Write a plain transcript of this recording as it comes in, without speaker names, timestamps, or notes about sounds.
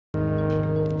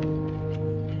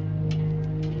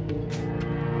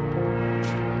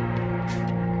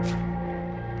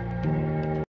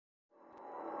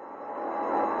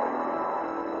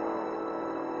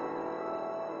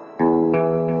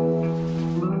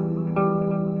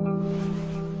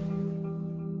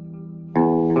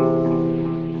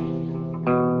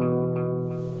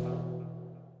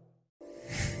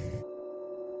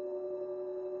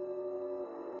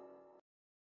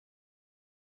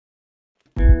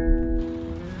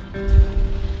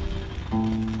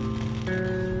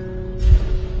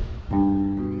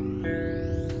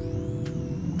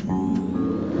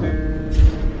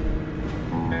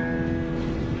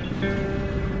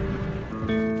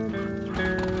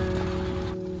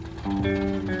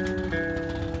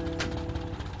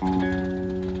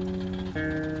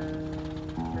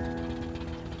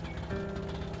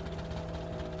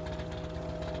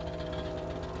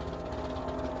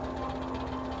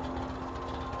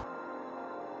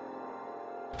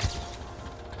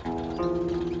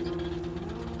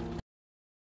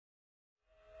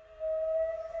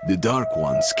The Dark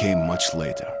Ones came much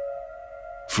later,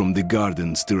 from the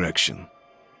garden's direction.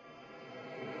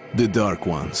 The Dark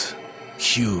Ones,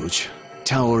 huge,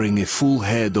 towering a full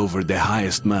head over the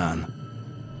highest man.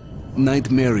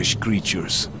 Nightmarish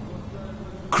creatures,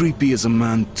 creepy as a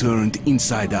man turned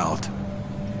inside out.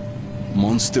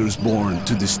 Monsters born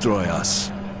to destroy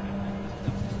us.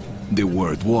 The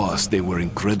word was they were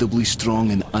incredibly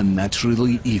strong and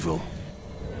unnaturally evil.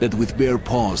 That with bare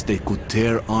paws they could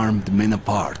tear armed men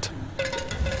apart.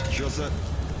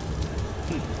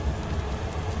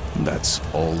 That's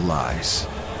all lies.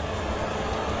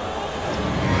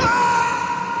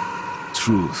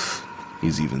 Truth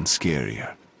is even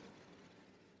scarier.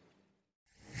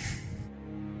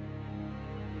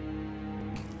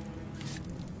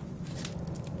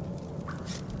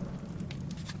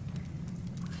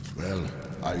 Well,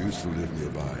 I used to live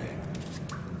nearby.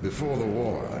 Before the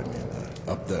war, I mean,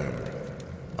 up there.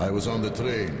 I was on the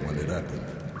train when it happened.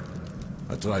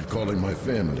 I tried calling my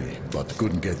family, but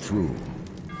couldn't get through.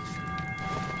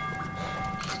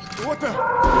 What the?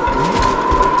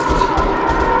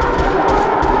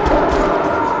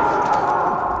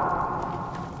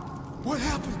 What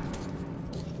happened?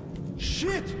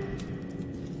 Shit!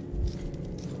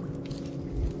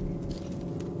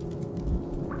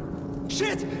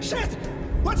 Shit! Shit!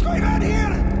 What's going on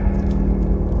here?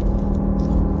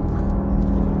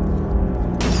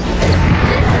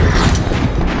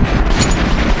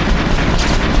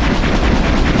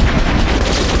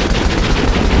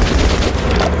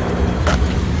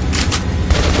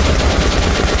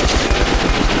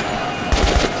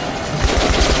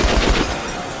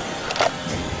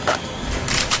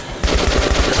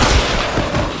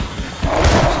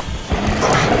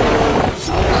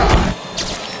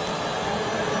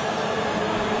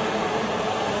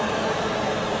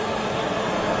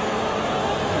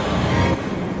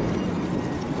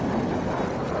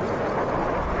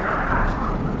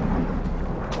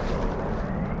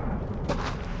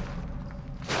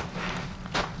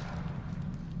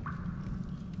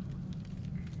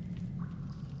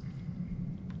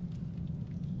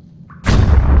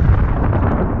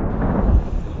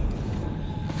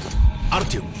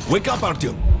 Wake up,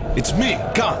 Artyom! It's me,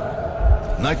 Khan!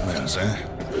 Nightmares, eh?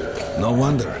 No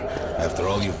wonder, after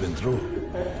all you've been through.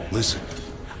 Listen,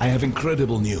 I have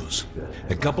incredible news.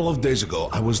 A couple of days ago,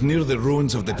 I was near the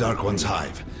ruins of the Dark One's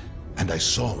hive, and I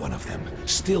saw one of them,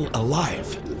 still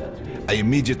alive. I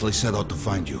immediately set out to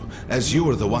find you, as you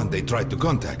were the one they tried to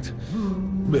contact,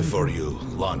 before you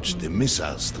launched the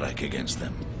missile strike against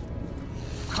them.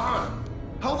 Khan,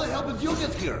 how the hell did you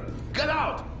get here? Get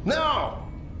out, now!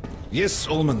 Yes,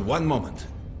 Ullman, one moment.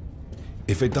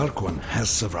 If a Dark One has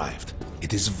survived,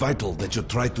 it is vital that you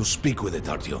try to speak with it,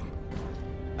 Artyom.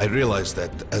 I realize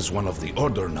that, as one of the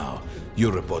Order now,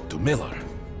 you report to Miller.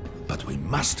 But we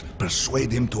must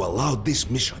persuade him to allow this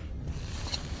mission.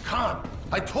 Khan,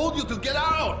 I told you to get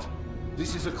out!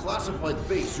 This is a classified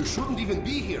base. You shouldn't even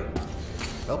be here.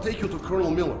 I'll take you to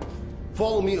Colonel Miller.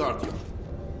 Follow me, Artyom.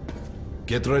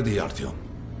 Get ready, Artyom.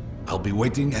 I'll be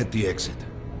waiting at the exit.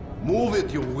 Move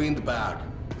it, you windbag!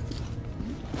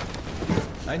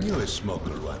 I knew a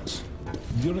smoker once.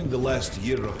 During the last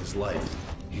year of his life,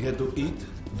 he had to eat,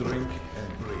 drink,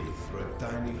 and breathe through a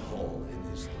tiny hole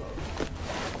in his throat.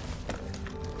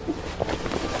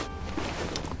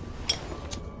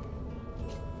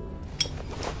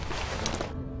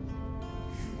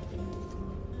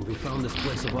 We found this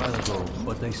place a while ago,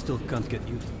 but I still can't get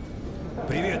used to it.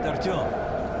 Привет, Artyom!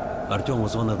 Artyom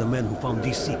was one of the men who found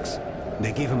these Sikhs.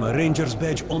 They gave him a ranger's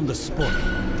badge on the spot.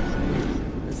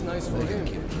 It's nice for him.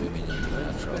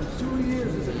 I spent 2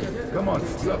 years as a cadet. Come on,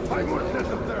 you have 5 more sets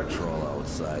of dirt. Patrol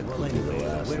outside will be the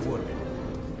last. Where were we?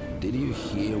 Did you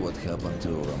hear what happened to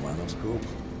Romanov's group?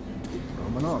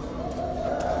 Romanov. He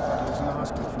was in the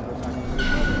hospital from the time.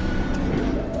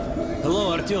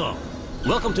 Hello, Artyom.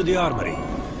 Welcome to the armory.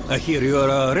 I hear you're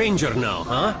a ranger now,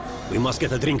 huh? We must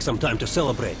get a drink sometime to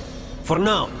celebrate. For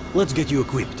now, let's get you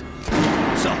equipped.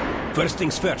 So, first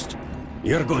things first.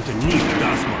 You're going to need a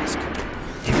gas mask.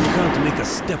 You can't make a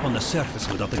step on the surface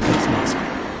without a gas mask.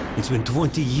 It's been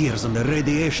 20 years and the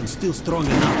radiation's still strong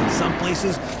enough in some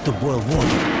places to boil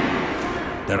water.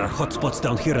 There are hot spots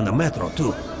down here in the metro,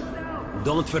 too.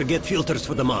 Don't forget filters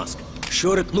for the mask.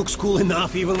 Sure, it looks cool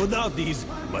enough even without these,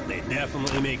 but they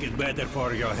definitely make it better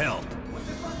for your health.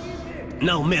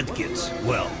 Now medkits.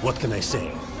 Well, what can I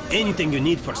say? Anything you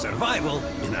need for survival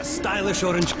in a stylish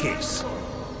orange case.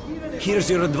 Here's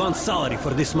your advance salary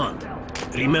for this month.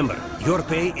 Remember, your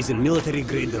pay is in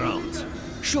military-grade rounds.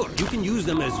 Sure, you can use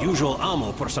them as usual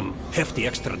ammo for some hefty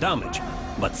extra damage,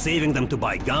 But saving them to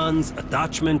buy guns,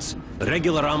 attachments,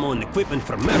 regular ammo and equipment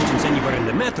from merchants anywhere in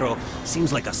the metro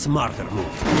seems like a smarter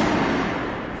move.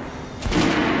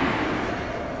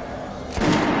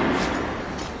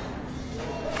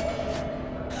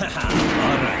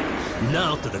 Alright,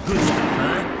 now to the good stuff,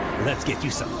 huh? Let's get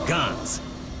you some guns.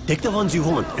 Take the ones you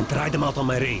want and try them out on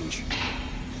my range.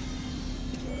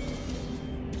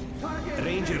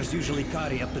 Rangers usually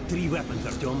carry up to 3 weapons,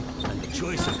 Artyom, and the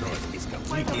choice of those is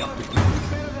completely up to you.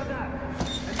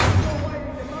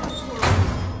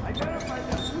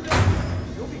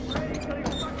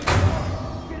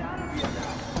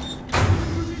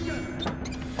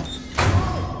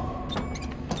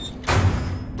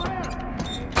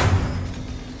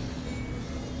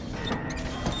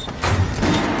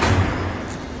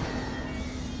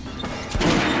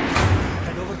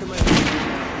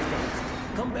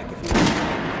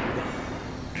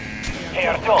 Hey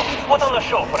Artyom, put on the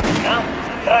show for me, huh?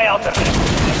 Try out the rest.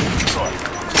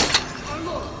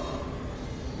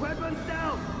 Weapons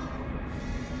down!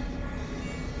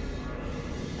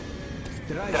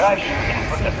 Try shooting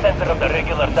for the center of the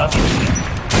regular dummy.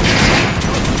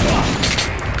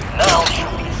 Now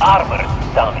shoot the armored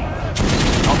dummy.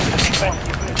 Notice the difference?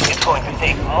 It's going to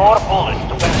take more bullets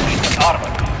to penetrate the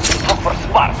armor. Look for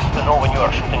sparks to know when you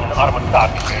are shooting an armored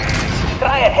target.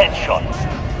 Try a headshot.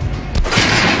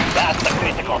 That's a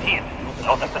critical hit.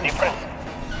 Notice the difference?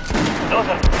 Those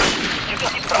are... You can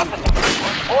keep practicing.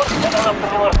 Or set on up the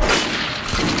Miller.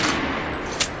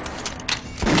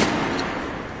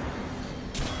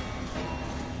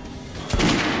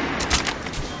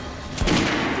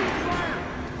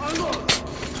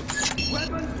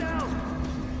 Weapons down!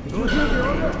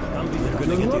 They're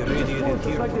gonna get irradiated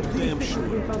here for damn sure.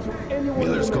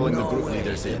 Miller's calling the group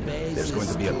leaders in. There's going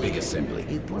to be a big assembly.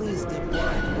 At least the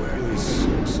part where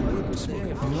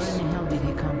Where the hell did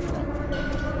he come from?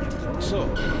 So,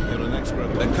 you're an expert.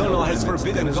 The colonel has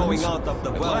forbidden going out of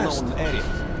the well-known areas.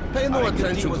 Pay no I think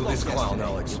attention he to was this lost clown, yesterday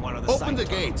Alex. in one of the Open the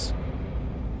side gates.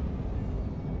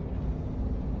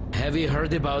 Have you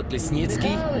heard about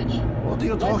Lesnitsky? What are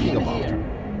you talking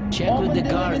about? Check with the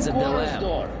guards at the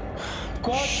lab.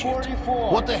 Shit.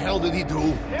 What the hell did he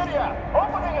do?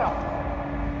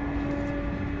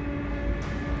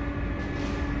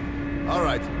 All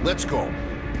right, let's go.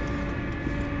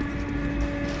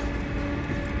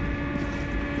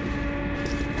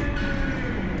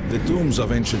 The tombs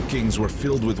of ancient kings were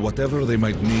filled with whatever they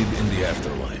might need in the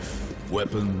afterlife.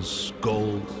 Weapons,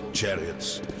 gold,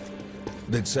 chariots.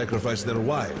 They'd sacrifice their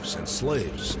wives and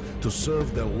slaves to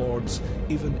serve their lords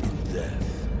even in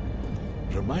death.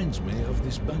 Reminds me of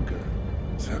this bunker.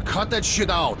 Cut that shit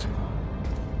out.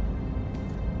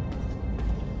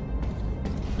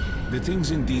 The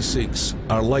things in D6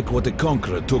 are like what the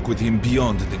Conqueror took with him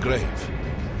beyond the grave.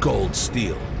 Gold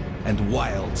steel, and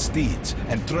wild steeds,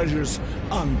 and treasures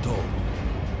untold.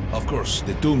 Of course,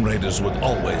 the Tomb Raiders would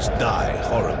always die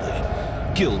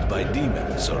horribly, killed by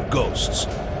demons or ghosts,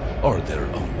 or their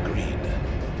own greed.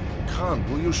 Khan,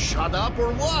 will you shut up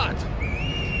or what?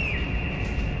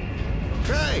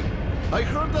 Hey, I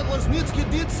heard that Lesnitsky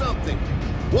did something.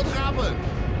 What happened?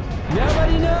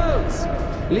 Nobody knows.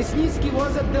 Lesnitsky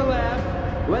was at the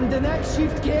lab. When the next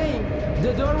shift came,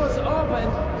 the door was open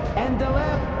and the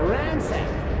lab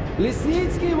ransacked.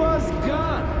 Lesnitsky was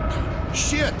gone.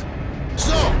 Shit!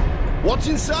 So, what's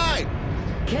inside?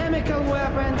 Chemical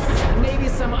weapons, maybe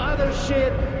some other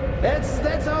shit.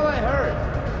 That's all I heard.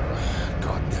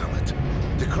 God damn it.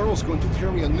 The Colonel's going to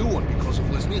tear me a new one because of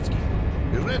Lesnitsky.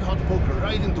 A red-hot poker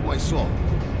right into my soul.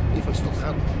 If I still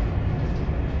have it.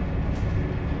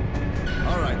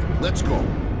 Alright, let's go.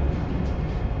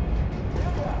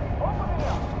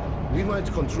 We might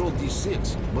control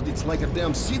D6, but it's like a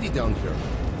damn city down here.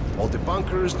 All the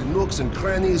bunkers, the nooks and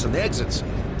crannies and exits.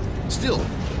 Still,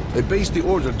 a base the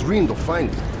Order dreamed of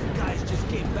finding. Guys just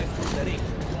came back from the ring.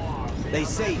 They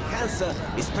say Hansa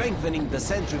is strengthening the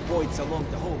sentry points along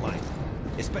the whole line,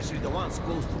 especially the ones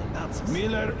close to the Nazis.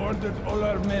 Miller ordered all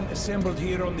our men assembled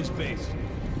here on this base.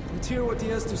 Let's hear what he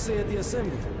has to say at the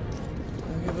assembly.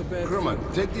 I have a bad Kerman,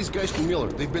 take these guys to Miller.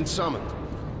 They've been summoned.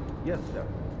 Yes, sir.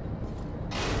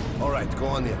 Alright, go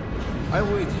on in. I'll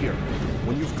wait here.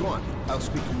 When you've gone, I'll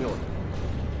speak to Miller.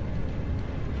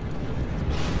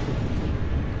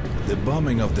 The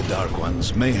bombing of the Dark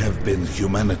Ones may have been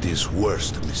humanity's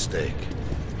worst mistake.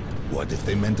 What if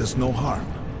they meant us no harm,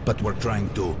 but were trying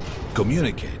to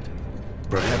communicate?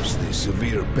 Perhaps the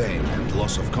severe pain and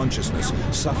loss of consciousness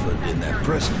suffered in their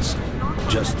presence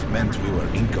just meant we were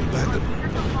incompatible.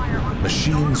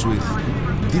 Machines with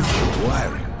different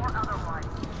wiring.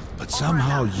 But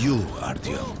somehow you,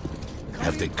 Artyom,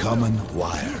 have the common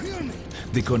wire.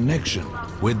 The connection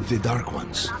With the Dark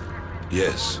Ones?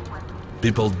 Yes.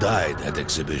 People died at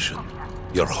Exhibition,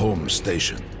 your home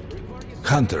station.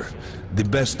 Hunter, the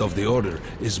best of the Order,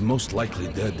 is most likely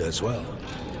dead as well.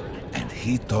 And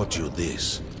he taught you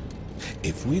this.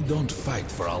 If we don't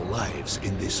fight for our lives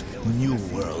in this new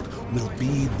world, we'll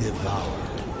be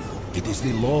devoured. It is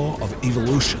the law of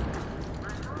evolution.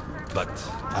 But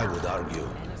I would argue,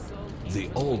 the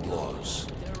old laws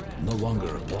no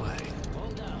longer apply.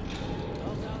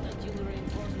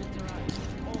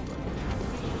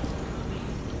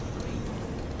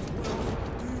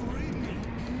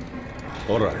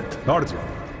 All right, Artyom.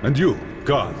 And you,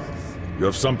 Khan. You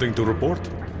have something to report?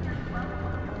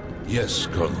 Yes,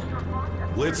 Colonel.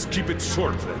 Let's keep it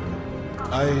short, then.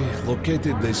 I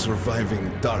located the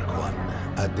surviving Dark One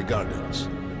at the Gardens.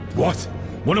 What?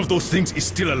 One of those things is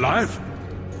still alive?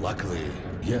 Luckily,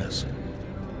 yes.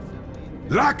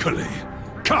 Luckily?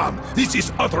 Come, this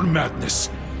is utter madness.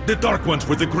 The Dark Ones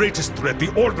were the greatest threat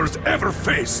the Order's ever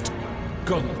faced.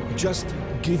 Colonel, just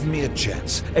give me a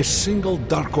chance. A single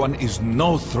Dark One is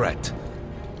no threat.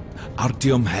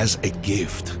 Artyom has a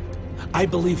gift. I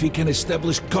believe he can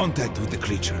establish contact with the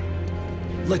creature.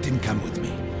 Let him come with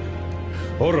me.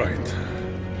 All right.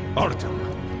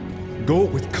 Artyom, go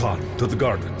with Khan to the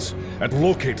Gardens and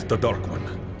locate the Dark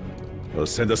One. I'll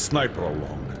send a sniper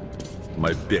along.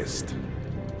 My best.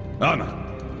 Anna.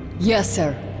 Yes,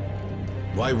 sir.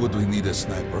 Why would we need a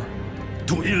sniper?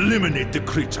 To eliminate the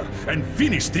creature and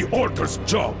finish the Order's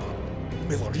job.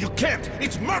 Miller, you can't!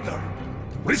 It's murder!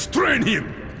 Restrain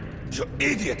him! You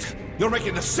idiot! You're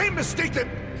making the same mistake that...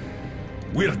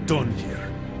 We're done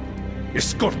here.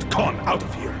 Escort Khan out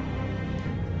of here.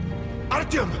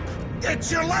 Artyom!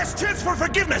 It's your last chance for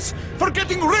forgiveness! For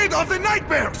getting rid of the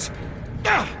nightmares!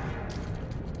 Ah!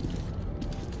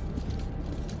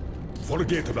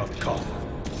 Forget about Khan.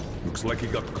 Looks like he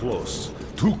got close.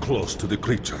 Too close to the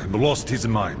creature and lost his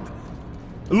mind.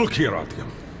 Look here,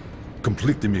 Artyom.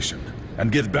 Complete the mission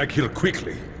and get back here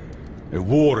quickly. A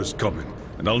war is coming,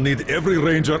 and I'll need every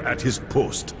ranger at his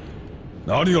post.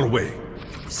 On your way.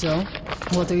 So,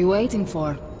 what are you waiting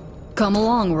for? Come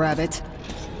along, Rabbit.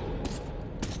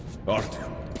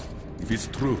 Artyom, if it's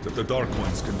true that the Dark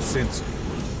Ones can sense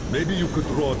you, maybe you could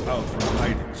draw it out from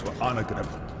hiding so Anna can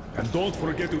have... And don't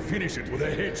forget to finish it with a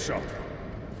headshot.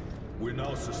 We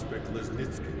now suspect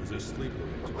Lesnitsky was a sleeper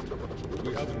agent.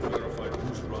 We haven't verified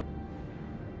who's run.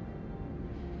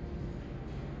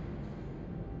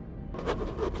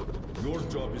 Your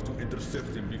job is to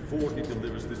intercept him before he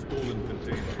delivers the stolen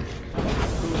container.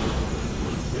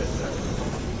 Yes, sir.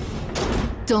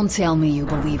 Don't tell me you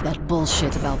believe that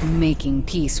bullshit about making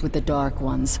peace with the Dark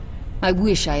Ones. I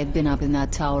wish I had been up in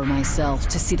that tower myself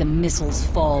to see the missiles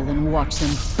fall and watch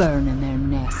them burn in their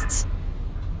nests.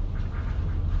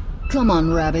 Come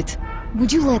on, Rabbit.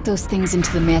 Would you let those things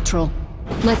into the metro?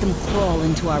 Let them crawl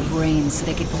into our brains so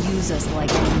they could use us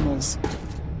like animals.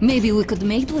 Maybe we could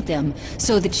mate with them,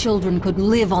 so the children could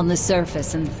live on the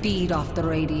surface and feed off the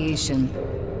radiation.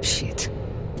 Shit.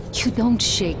 You don't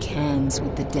shake hands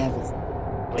with the devil.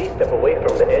 Please step away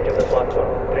from the edge of the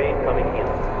platform. Train coming in.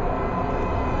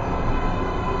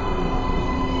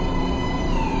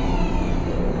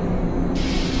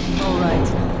 Alright,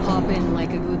 hop in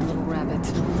like a good little rabbit.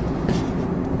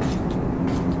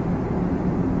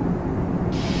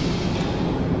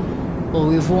 Well,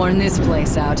 we've worn this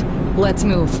place out. Let's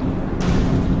move.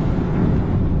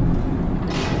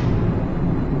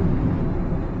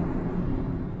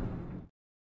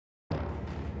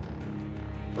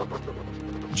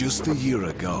 Just a year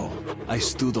ago, I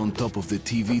stood on top of the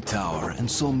TV tower and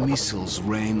saw missiles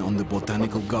rain on the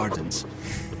botanical gardens,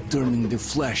 turning the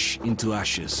flesh into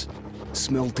ashes,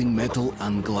 smelting metal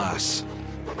and glass.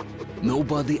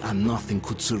 Nobody and nothing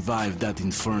could survive that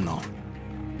inferno.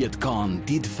 Yet Khan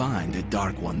did find a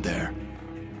Dark One there.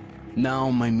 Now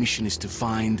my mission is to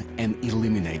find and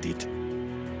eliminate it.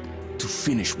 To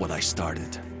finish what I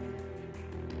started.